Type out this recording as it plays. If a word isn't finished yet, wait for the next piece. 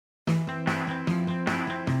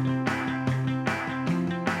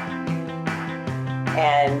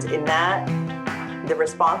And in that, the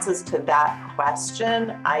responses to that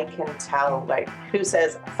question, I can tell like who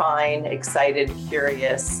says fine, excited,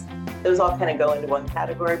 curious. Those all kind of go into one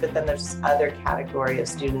category, but then there's other category of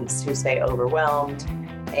students who say overwhelmed,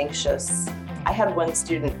 anxious. I had one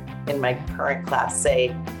student in my current class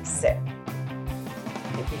say sick.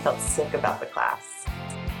 Like he felt sick about the class.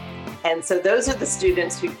 And so those are the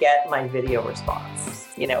students who get my video response,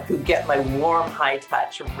 who get my warm, high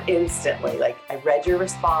touch instantly. Like, I read your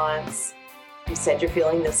response. You said you're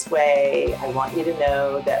feeling this way. I want you to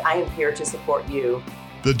know that I am here to support you.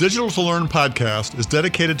 The Digital to Learn podcast is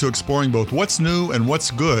dedicated to exploring both what's new and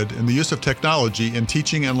what's good in the use of technology in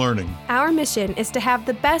teaching and learning. Our mission is to have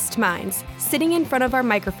the best minds sitting in front of our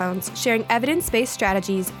microphones, sharing evidence-based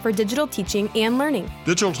strategies for digital teaching and learning.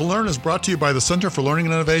 Digital to Learn is brought to you by the Center for Learning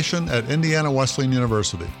and Innovation at Indiana Wesleyan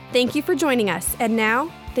University. Thank you for joining us. And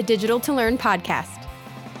now, the Digital to Learn podcast.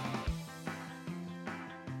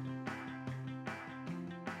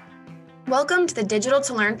 Welcome to the Digital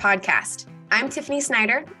to Learn podcast. I'm Tiffany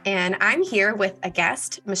Snyder, and I'm here with a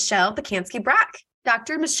guest, Michelle Pacansky-Brock.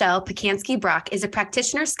 Dr. Michelle Pacansky-Brock is a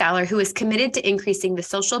practitioner scholar who is committed to increasing the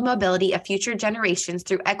social mobility of future generations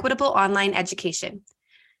through equitable online education.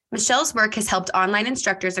 Michelle's work has helped online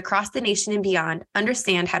instructors across the nation and beyond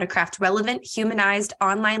understand how to craft relevant, humanized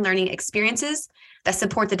online learning experiences that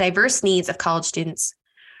support the diverse needs of college students.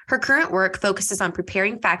 Her current work focuses on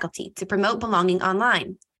preparing faculty to promote belonging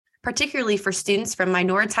online, particularly for students from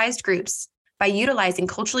minoritized groups, by utilizing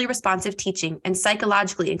culturally responsive teaching and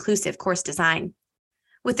psychologically inclusive course design.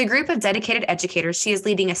 With a group of dedicated educators, she is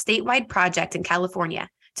leading a statewide project in California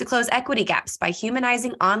to close equity gaps by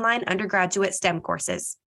humanizing online undergraduate STEM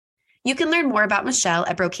courses. You can learn more about Michelle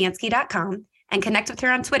at brocansky.com and connect with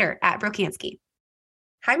her on Twitter at Brocansky.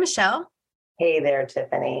 Hi, Michelle. Hey there,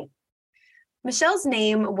 Tiffany. Michelle's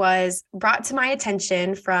name was brought to my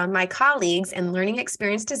attention from my colleagues in Learning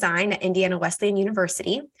Experience Design at Indiana Wesleyan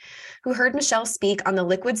University, who heard Michelle speak on the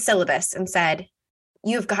liquid syllabus and said,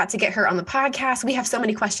 "You've got to get her on the podcast. We have so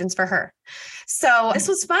many questions for her." So this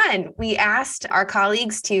was fun. We asked our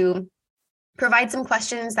colleagues to provide some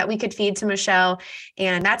questions that we could feed to Michelle,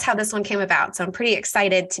 and that's how this one came about. So I'm pretty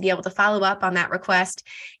excited to be able to follow up on that request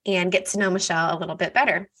and get to know Michelle a little bit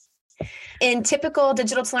better. In typical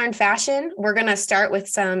Digital to Learn fashion, we're going to start with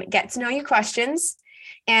some get to know you questions.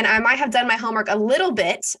 And I might have done my homework a little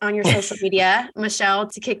bit on your social media, Michelle,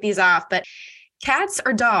 to kick these off. But cats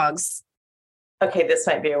or dogs? Okay, this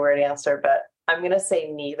might be a weird answer, but I'm going to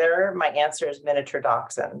say neither. My answer is miniature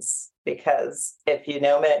dachshunds, because if you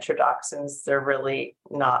know miniature dachshunds, they're really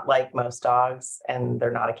not like most dogs, and they're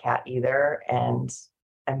not a cat either. And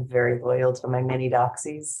I'm very loyal to my mini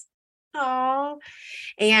doxies. Oh,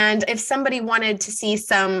 and if somebody wanted to see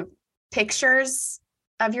some pictures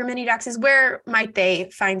of your mini doxies, where might they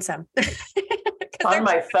find some? On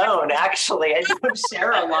my phone, actually. I don't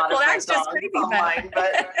share a lot of my dogs online,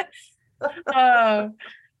 but oh.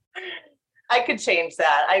 I could change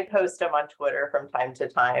that. I post them on Twitter from time to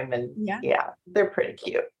time, and yeah, they're pretty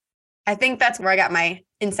cute. I think that's where I got my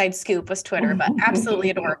inside scoop was Twitter, but absolutely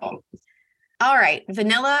adorable. All right,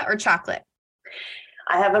 vanilla or chocolate?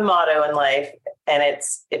 I have a motto in life, and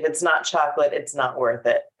it's, if it's not chocolate, it's not worth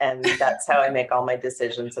it. And that's how I make all my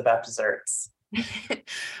decisions about desserts.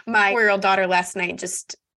 My 4-year-old daughter last night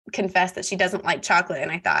just confessed that she doesn't like chocolate.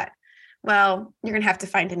 And I thought, well, you're going to have to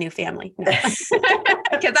find a new family because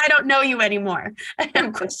I don't know you anymore.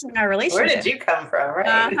 I'm questioning our relationship. Where did you come from?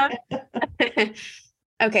 Right. Uh-huh.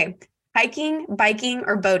 Okay. Hiking, biking,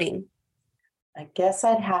 or boating? I guess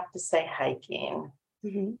I'd have to say hiking.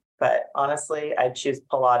 Mm-hmm. But honestly, I'd choose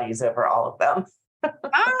Pilates over all of them. Oh,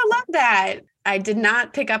 I love that. I did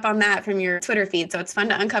not pick up on that from your Twitter feed, so it's fun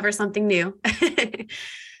to uncover something new.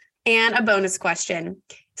 And a bonus question,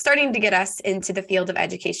 starting to get us into the field of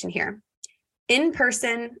education here.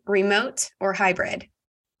 In-person, remote, or hybrid?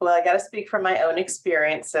 Well, I got to speak from my own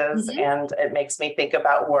experiences, and it makes me think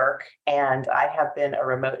about work. And I have been a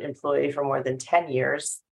remote employee for more than 10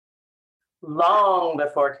 years. Long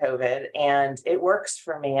before COVID, and it works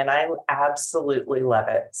for me, and I absolutely love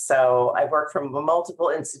it. So I work from multiple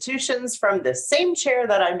institutions from the same chair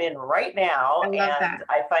that I'm in right now,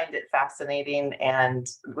 I find it fascinating, and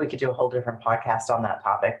we could do a whole different podcast on that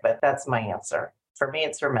topic, but that's my answer. For me,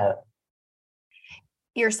 it's remote.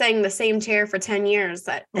 You're saying the same chair for 10 years.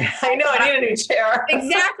 That I know, I need a new chair.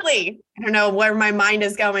 Exactly. I don't know where my mind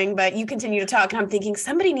is going, but you continue to talk and I'm thinking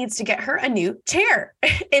somebody needs to get her a new chair.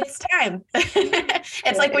 It's time.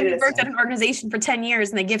 It's like when you worked at an organization for 10 years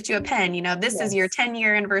and they gift you a pen, this is your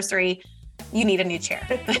 10-year anniversary. You need a new chair.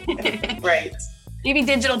 Right. Maybe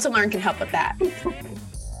Digital to Learn can help with that.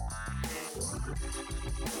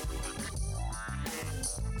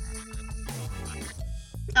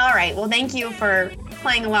 All right. Well, thank you for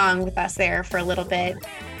playing along with us there for a little bit.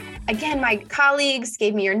 Again, my colleagues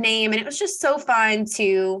gave me your name, and it was just so fun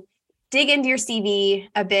to dig into your CV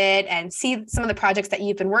a bit and see some of the projects that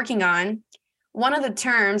you've been working on. One of the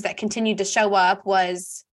terms that continued to show up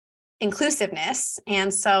was inclusiveness.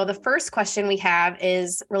 And so the first question we have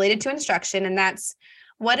is related to instruction, and that's,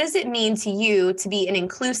 what does it mean to you to be an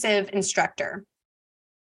inclusive instructor?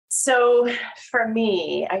 So for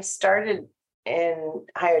me, I started in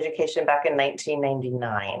higher education back in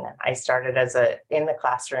 1999. I started in the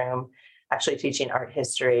classroom, actually teaching art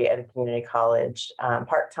history at a community college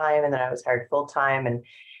part-time, and then I was hired full-time. And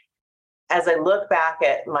as I look back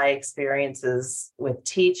at my experiences with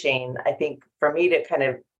teaching, I think for me to kind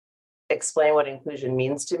of explain what inclusion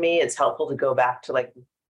means to me, it's helpful to go back to like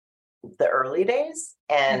the early days.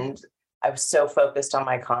 And I was so focused on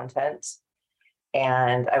my content,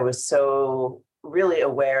 and I was so really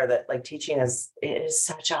aware that like teaching it is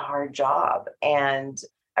such a hard job. And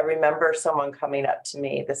I remember someone coming up to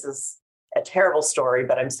me. This is a terrible story,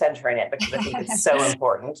 but I'm centering it because I think it's so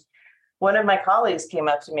important. One of my colleagues came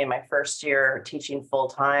up to me in my first year teaching full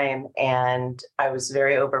time, and I was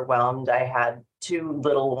very overwhelmed. I had 2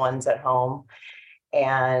 little ones at home,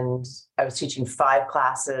 and I was teaching 5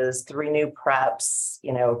 classes, 3 new preps,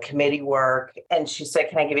 committee work. And she said,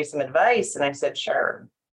 "Can I give you some advice?" And I said, "Sure.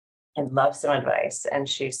 I'd love some advice." And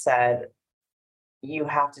she said, "You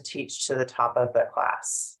have to teach to the top of the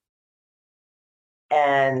class."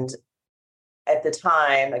 And at the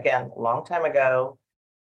time, again, a long time ago,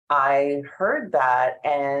 I heard that,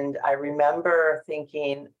 and I remember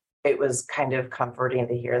thinking it was kind of comforting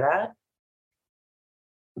to hear that.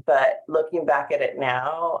 But looking back at it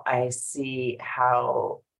now, I see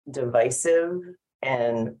how divisive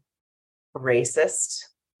and racist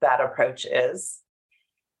that approach is.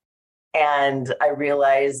 And I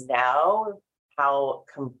realize now how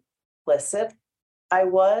complicit I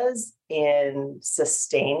was in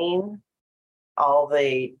sustaining all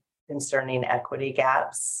the concerning equity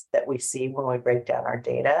gaps that we see when we break down our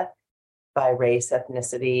data by race,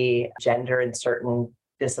 ethnicity, gender in certain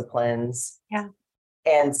disciplines. Yeah.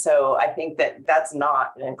 And so I think that that's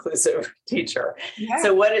not an inclusive teacher. Yeah.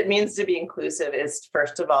 So what it means to be inclusive is,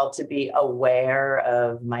 first of all, to be aware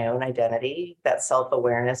of my own identity, that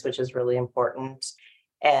self-awareness, which is really important,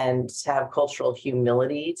 and to have cultural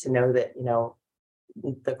humility, to know that,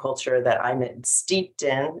 the culture that I'm steeped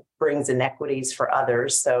in brings inequities for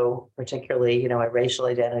others. So particularly, my racial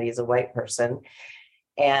identity as a white person,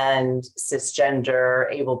 and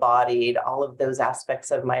cisgender, able-bodied, all of those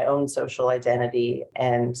aspects of my own social identity,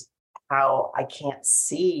 and how I can't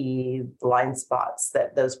see blind spots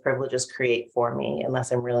that those privileges create for me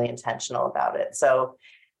unless I'm really intentional about it. So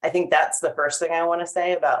I think that's the first thing I want to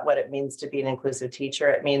say about what it means to be an inclusive teacher.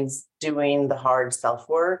 It means doing the hard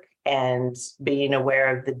self-work and being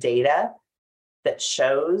aware of the data that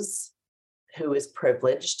shows who is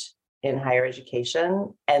privileged in higher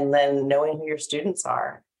education, and then knowing who your students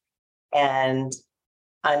are and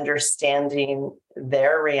understanding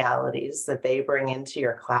their realities that they bring into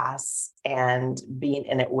your class and being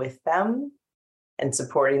in it with them and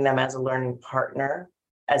supporting them as a learning partner,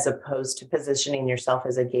 as opposed to positioning yourself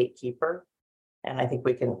as a gatekeeper. And I think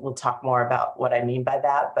we'll talk more about what I mean by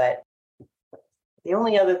that. But the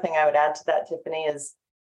only other thing I would add to that, Tiffany, is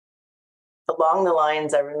along the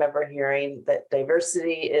lines, I remember hearing that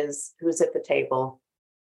diversity is who's at the table.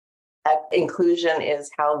 Inclusion is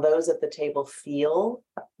how those at the table feel.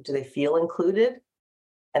 Do they feel included?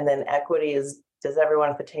 And then equity is, does everyone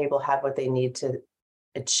at the table have what they need to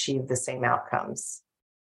achieve the same outcomes?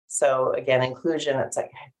 So again, inclusion, it's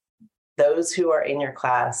like those who are in your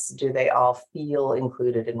class, do they all feel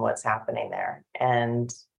included in what's happening there?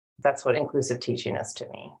 And that's what inclusive teaching is to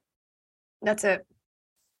me. That's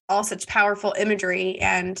all such powerful imagery,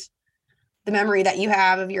 and the memory that you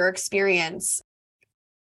have of your experience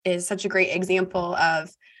is such a great example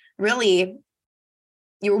of really,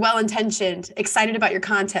 you were well-intentioned, excited about your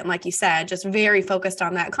content, like you said, just very focused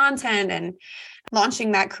on that content and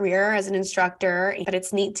launching that career as an instructor. But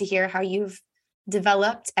it's neat to hear how you've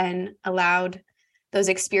developed and allowed those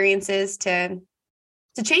experiences to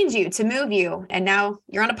change you, to move you. And now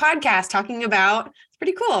you're on a podcast talking about, it's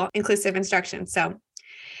pretty cool, inclusive instruction. So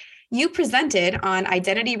you presented on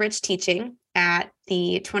identity-rich teaching at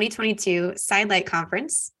the 2022 Sidelight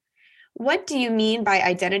Conference. What do you mean by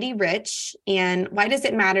identity-rich, and why does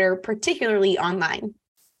it matter, particularly online?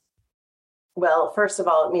 Well, first of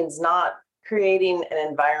all, it means not creating an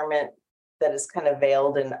environment that is kind of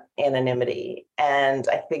veiled in anonymity. And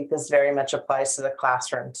I think this very much applies to the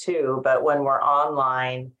classroom too. But when we're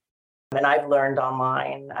online, And I've learned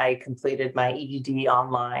online. I completed my EDD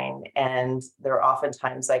online. And there are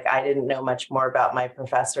oftentimes like I didn't know much more about my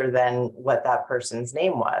professor than what that person's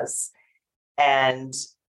name was. And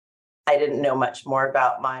I didn't know much more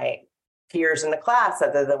about my peers in the class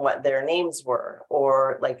other than what their names were,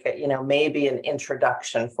 or like, maybe an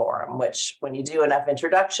introduction forum, which when you do enough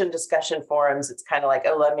introduction discussion forums, it's kind of like,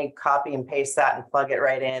 oh, let me copy and paste that and plug it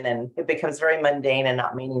right in. And it becomes very mundane and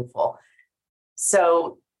not meaningful.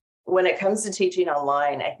 So when it comes to teaching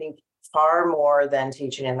online, I think far more than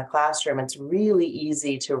teaching in the classroom, it's really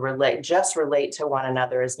easy to relate to one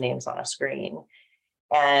another as names on a screen.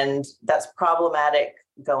 And that's problematic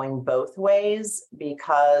going both ways,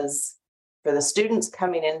 because for the students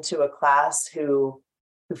coming into a class who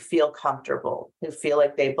feel comfortable, who feel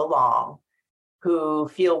like they belong, who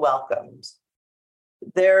feel welcomed,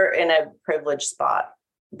 they're in a privileged spot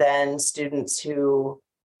than students who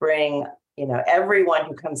bring, everyone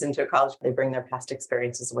who comes into a college, they bring their past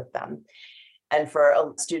experiences with them. And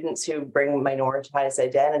for students who bring minoritized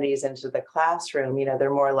identities into the classroom, they're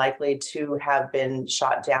more likely to have been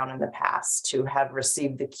shot down in the past, to have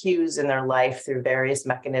received the cues in their life through various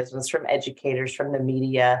mechanisms from educators, from the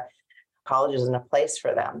media. College isn't a place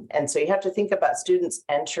for them. And so you have to think about students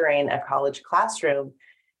entering a college classroom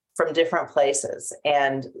from different places.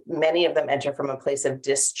 And many of them enter from a place of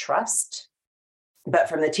distrust. But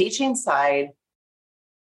from the teaching side,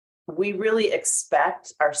 we really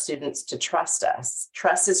expect our students to trust us.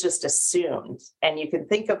 Trust is just assumed. And you can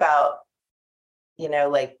think about,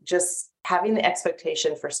 just having the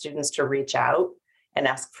expectation for students to reach out and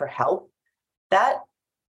ask for help. That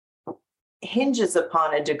hinges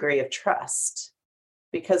upon a degree of trust,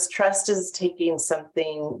 because trust is taking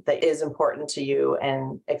something that is important to you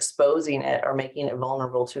and exposing it or making it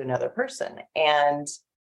vulnerable to another person. And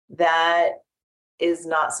that is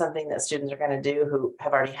not something that students are going to do who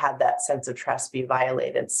have already had that sense of trust be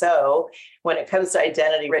violated. So when it comes to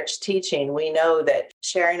identity-rich teaching, we know that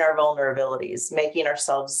sharing our vulnerabilities, making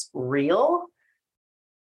ourselves real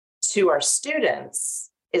to our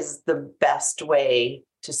students is the best way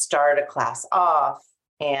to start a class off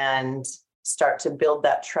and start to build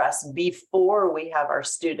that trust before we have our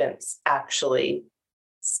students actually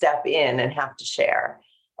step in and have to share.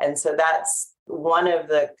 And so that's one of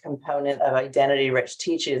the component of identity-rich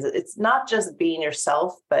teaching. It's not just being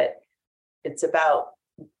yourself, but it's about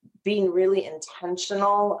being really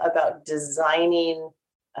intentional about designing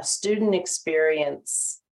a student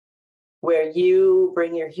experience where you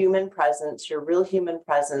bring your human presence, your real human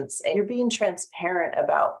presence, and you're being transparent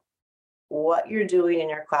about what you're doing in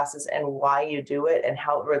your classes and why you do it and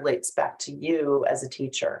how it relates back to you as a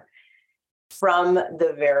teacher from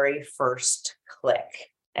the very first click.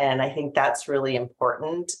 And I think that's really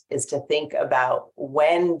important, is to think about,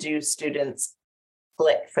 when do students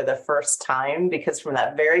click for the first time? Because from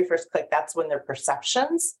that very first click, that's when their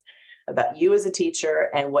perceptions about you as a teacher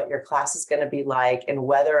and what your class is going to be like, and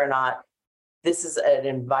whether or not this is an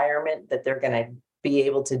environment that they're going to be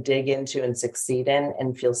able to dig into and succeed in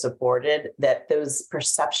and feel supported, that those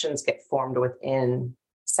perceptions get formed within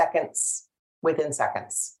seconds.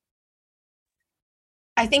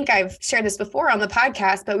 I think I've shared this before on the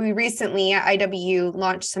podcast, but we recently at IW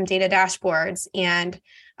launched some data dashboards, and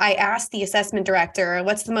I asked the assessment director,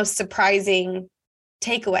 what's the most surprising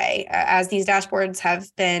takeaway as these dashboards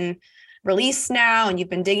have been released now and you've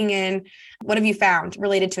been digging in? What have you found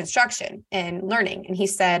related to instruction and learning? And he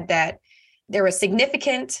said that there was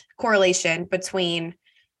significant correlation between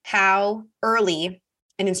how early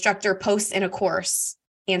an instructor posts in a course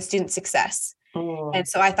and student success. And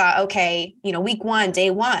so I thought, okay, week 1, day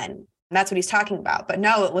 1, that's what he's talking about. But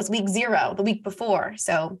no, it was week 0, the week before.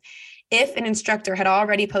 So if an instructor had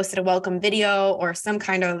already posted a welcome video or some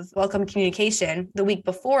kind of welcome communication the week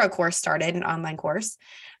before a course started, an online course,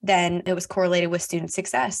 then it was correlated with student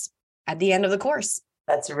success at the end of the course.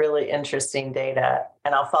 That's really interesting data.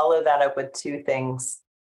 And I'll follow that up with 2 things.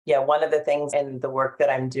 Yeah, one of the things in the work that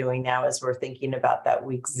I'm doing now is we're thinking about that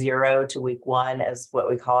week 0 to week 1 as what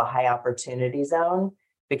we call a high opportunity zone,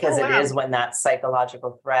 because it is when that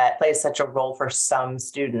psychological threat plays such a role for some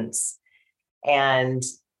students. And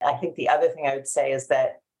I think the other thing I would say is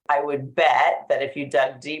that I would bet that if you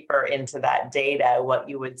dug deeper into that data, what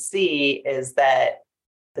you would see is that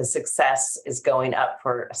the success is going up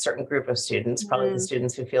for a certain group of students, probably the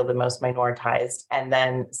students who feel the most minoritized. And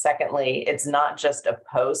then secondly, it's not just a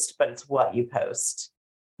post, but it's what you post.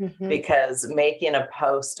 Because making a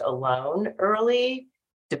post alone early,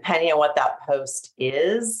 depending on what that post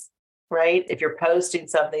is, right? If you're posting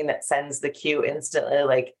something that sends the cue instantly,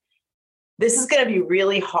 like this is going to be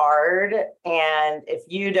really hard. And if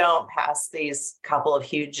you don't pass these couple of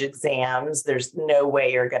huge exams, there's no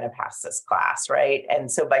way you're going to pass this class, right?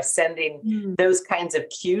 And so by sending those kinds of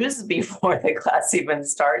cues before the class even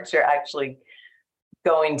starts, you're actually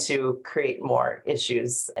going to create more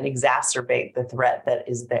issues and exacerbate the threat that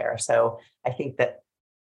is there. So I think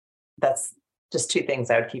that's just two things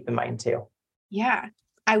I would keep in mind too. Yeah,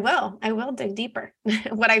 I will dig deeper.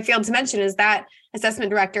 What I failed to mention is that assessment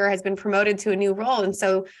director has been promoted to a new role. And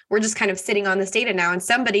so we're just kind of sitting on this data now, and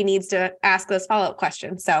somebody needs to ask those follow-up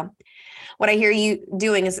questions. So what I hear you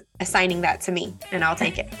doing is assigning that to me, and I'll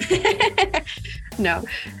take it. No,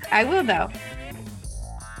 I will though.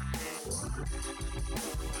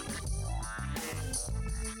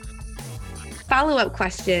 Follow-up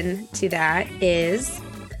question to that is,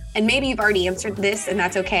 and maybe you've already answered this and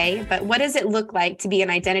that's okay, but what does it look like to be an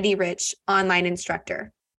identity-rich online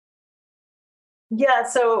instructor? Yeah,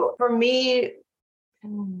 so for me,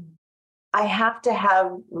 I have to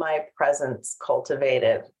have my presence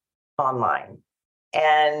cultivated online.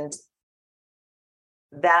 And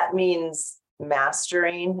that means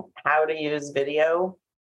mastering how to use video.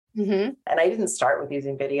 And I didn't start with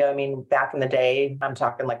using video. I mean, back in the day, I'm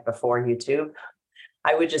talking like before YouTube,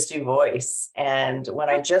 I would just do voice. And when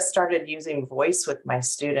I just started using voice with my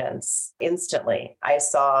students, instantly, I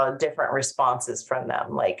saw different responses from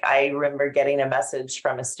them. Like I remember getting a message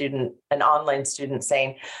from a student, an online student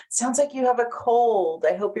saying, sounds like you have a cold.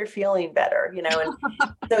 I hope you're feeling better, you know?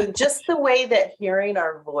 And so just the way that hearing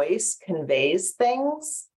our voice conveys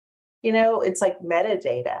things, you know, it's like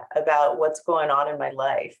metadata about what's going on in my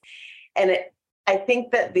life. And I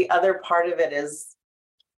think that the other part of it is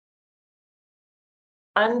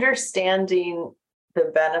understanding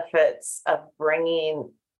the benefits of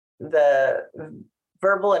bringing the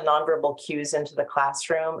verbal and nonverbal cues into the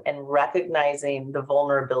classroom and recognizing the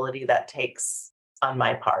vulnerability that takes on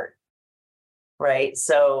my part. Right.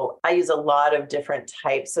 So I use a lot of different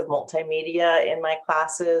types of multimedia in my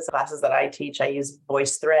classes that I teach. I use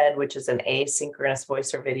VoiceThread, which is an asynchronous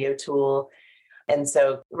voice or video tool. And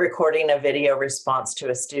so recording a video response to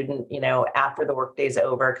a student, you know, after the workday's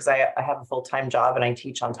over, because I have a full-time job and I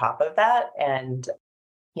teach on top of that. And,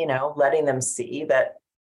 you know, letting them see that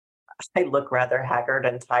I look rather haggard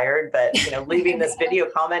and tired, but, you know, leaving this video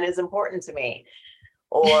comment is important to me.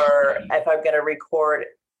 Or if I'm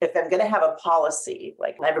going to have a policy,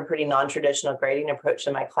 like I have a pretty non-traditional grading approach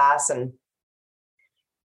in my class, and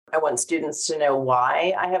I want students to know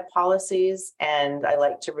why I have policies. And I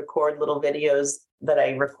like to record little videos that I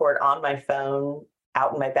record on my phone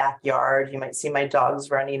out in my backyard. You might see my dogs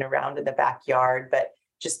running around in the backyard, but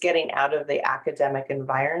just getting out of the academic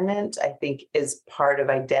environment, I think, is part of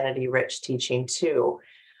identity-rich teaching too.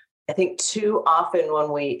 I think too often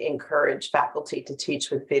when we encourage faculty to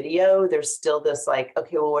teach with video, there's still this like,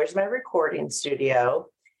 okay, well, where's my recording studio?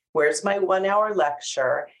 Where's my 1 hour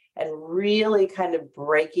lecture? And really kind of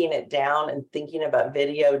breaking it down and thinking about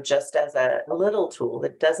video just as a little tool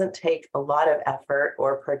that doesn't take a lot of effort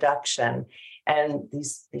or production. And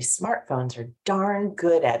these smartphones are darn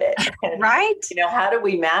good at it. Right. You know, how do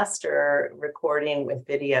we master recording with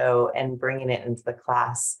video and bringing it into the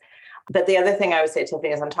class? But the other thing I would say, Tiffany,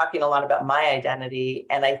 is I'm talking a lot about my identity.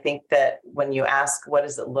 And I think that when you ask, what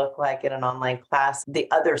does it look like in an online class?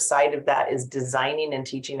 The other side of that is designing and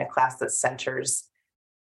teaching a class that centers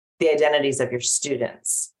the identities of your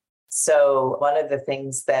students. So one of the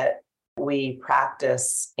things that we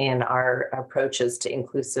practice in our approaches to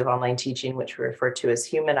inclusive online teaching, which we refer to as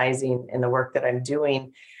humanizing in the work that I'm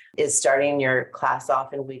doing, is starting your class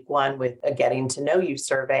off in week 1 with a getting to know you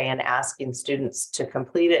survey and asking students to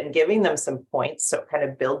complete it and giving them some points. So it kind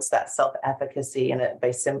of builds that self-efficacy in it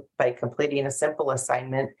by completing a simple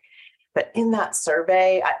assignment. But in that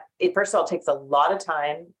survey, it first of all takes a lot of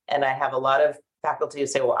time. And I have a lot of faculty who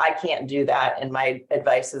say, well, I can't do that. And my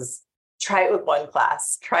advice is try it with one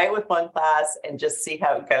class and just see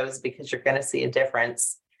how it goes, because you're going to see a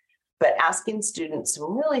difference. But asking students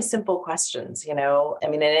some really simple questions, you know, I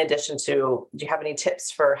mean, in addition to, do you have any tips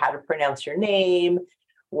for how to pronounce your name?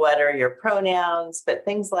 What are your pronouns? But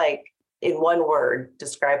things like, in one word,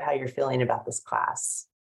 describe how you're feeling about this class.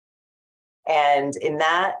 And in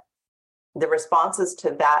that, the responses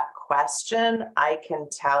to that question, I can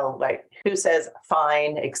tell, like, who says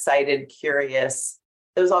fine, excited, curious.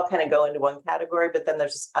 Those all kind of go into one category, but then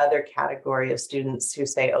there's this other category of students who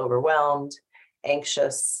say overwhelmed,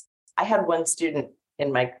 anxious. I had one student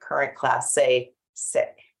in my current class say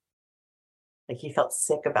sick, like he felt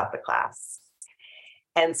sick about the class.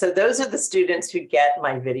 And so those are the students who get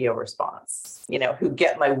my video response, you know, who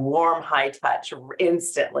get my warm, high touch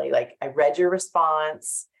instantly. Like, I read your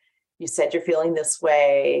response. you said you're feeling this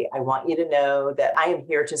way. I want you to know that I am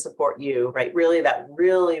here to support you, right? Really, that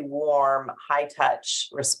really warm, high touch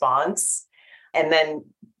response. And then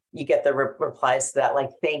you get the replies to that, like,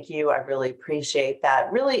 thank you. I really appreciate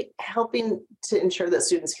that. Really helping to ensure that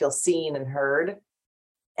students feel seen and heard.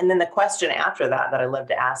 And then the question after that I love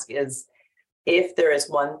to ask is, if there is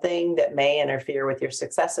one thing that may interfere with your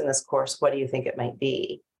success in this course, what do you think it might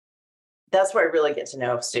be? That's where I really get to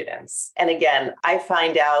know students. And again, I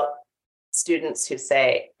find out students who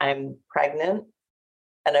say, I'm pregnant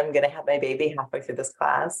and I'm going to have my baby halfway through this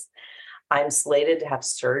class. I'm slated to have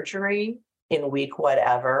surgery in week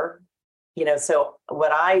whatever. So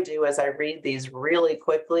what I do is I read these really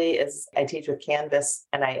quickly is I teach with Canvas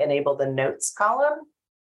and I enable the notes column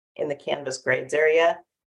in the Canvas grades area.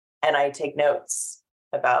 And I take notes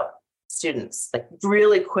about students, like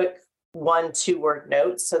really quick 1-2 word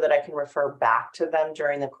notes so that I can refer back to them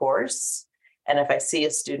during the course. And if I see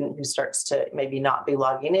a student who starts to maybe not be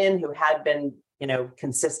logging in, who had been,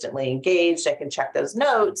 consistently engaged, I can check those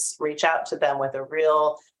notes, reach out to them with a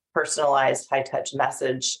real personalized high touch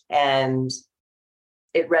message. And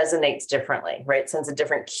it resonates differently, right? It sends a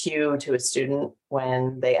different cue to a student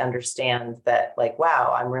when they understand that, like,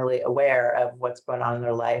 wow, I'm really aware of what's going on in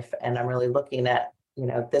their life. And I'm really looking at,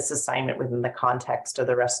 this assignment within the context of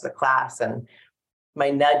the rest of the class. And my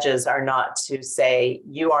nudges are not to say,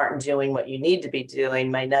 you aren't doing what you need to be doing.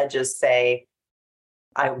 My nudges say,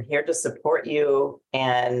 I'm here to support you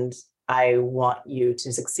and I want you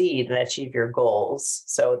to succeed and achieve your goals.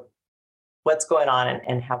 So what's going on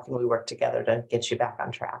and how can we work together to get you back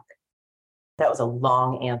on track? That was a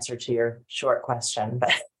long answer to your short question,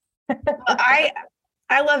 but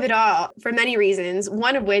I love it all for many reasons.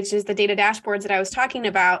 One of which is the data dashboards that I was talking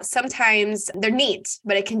about. Sometimes they're neat,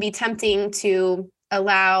 but it can be tempting to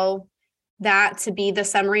allow that to be the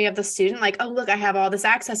summary of the student. Like, oh, look, I have all this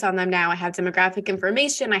access on them now. I have demographic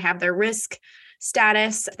information. I have their risk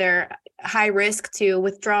status. They're high risk to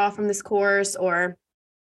withdraw from this course, or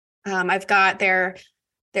I've got their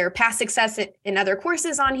past success in other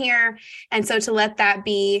courses on here. And so to let that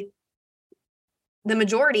be the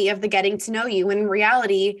majority of the getting to know you, when in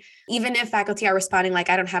reality, even if faculty are responding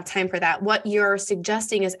like, I don't have time for that, what you're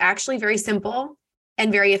suggesting is actually very simple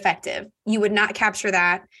and very effective. You would not capture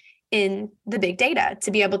that in the big data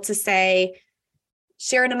to be able to say,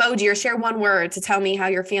 share an emoji or share one word to tell me how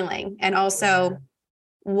you're feeling. And also,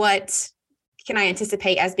 what can I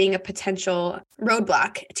anticipate as being a potential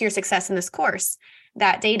roadblock to your success in this course?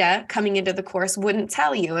 That data coming into the course wouldn't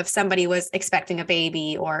tell you if somebody was expecting a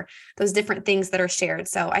baby or those different things that are shared.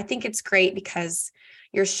 So I think it's great because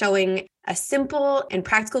you're showing a simple and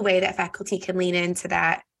practical way that faculty can lean into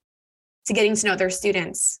that, to getting to know their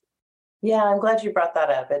students. Yeah, I'm glad you brought that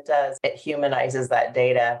up. It does. It humanizes that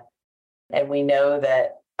data. And we know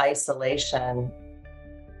that isolation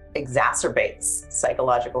exacerbates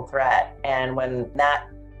psychological threat. And when that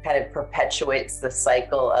kind of perpetuates the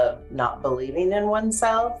cycle of not believing in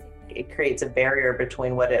oneself, it creates a barrier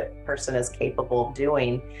between what a person is capable of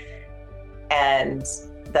doing. And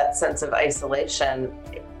that sense of isolation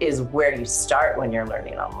is where you start when you're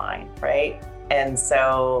learning online, right? And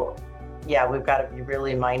so, yeah, we've got to be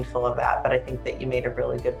really mindful of that. But I think that you made a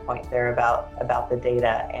really good point there about the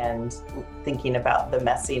data and thinking about the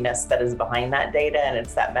messiness that is behind that data. And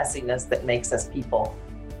it's that messiness that makes us people.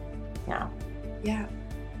 Yeah.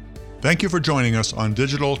 Thank you for joining us on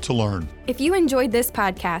Digital to Learn. If you enjoyed this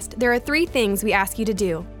podcast, there are 3 things we ask you to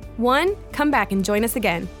do. 1, come back and join us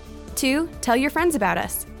again. 2, tell your friends about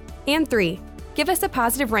us. And 3, give us a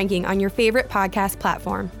positive ranking on your favorite podcast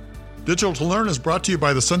platform. Digital to Learn is brought to you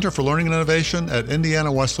by the Center for Learning and Innovation at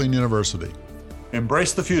Indiana Wesleyan University.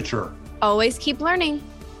 Embrace the future. Always keep learning.